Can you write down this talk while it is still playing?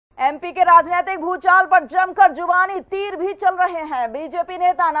MP के राजनीतिक भूचाल पर जमकर जुबानी तीर भी चल रहे हैं। बीजेपी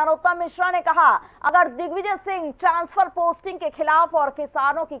नेता नरोत्तम मिश्रा ने कहा, अगर दिग्विजय सिंह ट्रांसफर पोस्टिंग के खिलाफ और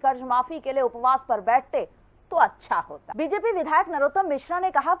किसानों की कर्ज माफी के लिए उपवास पर बैठते तो अच्छा होता। बीजेपी विधायक नरोत्तम मिश्रा ने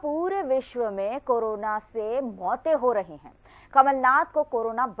कहा, पूरे विश्व में कोरोना से मौतें हो रही हैं, कमलनाथ को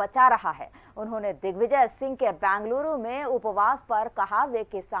कोरोना बचा रहा है। उन्होंने दिग्विजय सिंह के बेंगलुरु में उपवास पर कहा, वे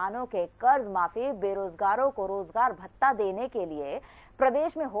किसानों के कर्ज माफी, बेरोजगारों को रोजगार भत्ता देने के लिए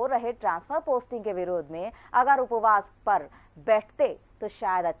प्रदेश में हो रहे ट्रांसफर पोस्टिंग के विरोध में अगर उपवास पर बैठते तो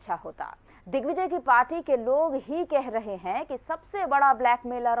शायद अच्छा होता। दिग्विजय की पार्टी के लोग ही कह रहे हैं कि सबसे बड़ा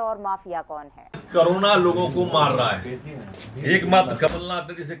ब्लैकमेलर और माफिया कौन है। कोरोना लोगों को मार रहा है, एकमात्र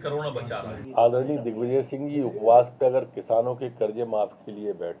कमलनाथ जिसे कोरोना बचा रहा है। आदरणीय दिग्विजय सिंह जी उपवास पे अगर किसानों के कर्जे माफ के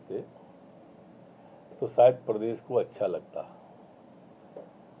लिए बैठते तो शायद प्रदेश को अच्छा लगता।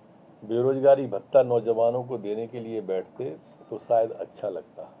 बेरोजगारी भत्ता नौजवानों को देने के लिए बैठते तो शायद अच्छा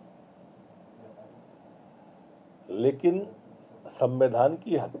लगता। लेकिन संविधान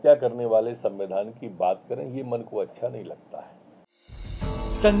की हत्या करने वाले संविधान की बात करें, ये मन को अच्छा नहीं लगता है।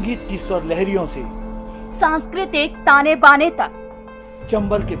 संगीत की स्वर लहरियों से सांस्कृतिक ताने बाने तक,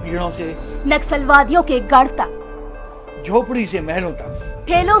 चंबल के पीड़ों से नक्सलवादियों के गढ़ तक, झोपड़ी से महलों तक,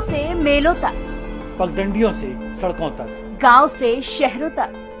 ठेलों से मेलों तक, पगडंडियों से सड़कों तक, गांव से शहरों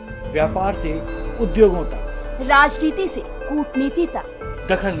तक, व्यापार से उद्योगों तक, राजनीति से कूटनीति तक,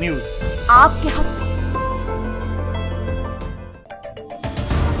 दखल न्यूज आपके हक में।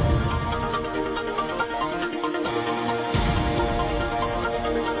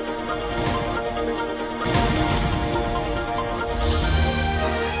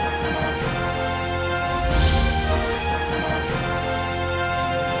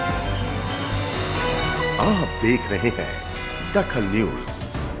 आप देख रहे हैं दखल न्यूज।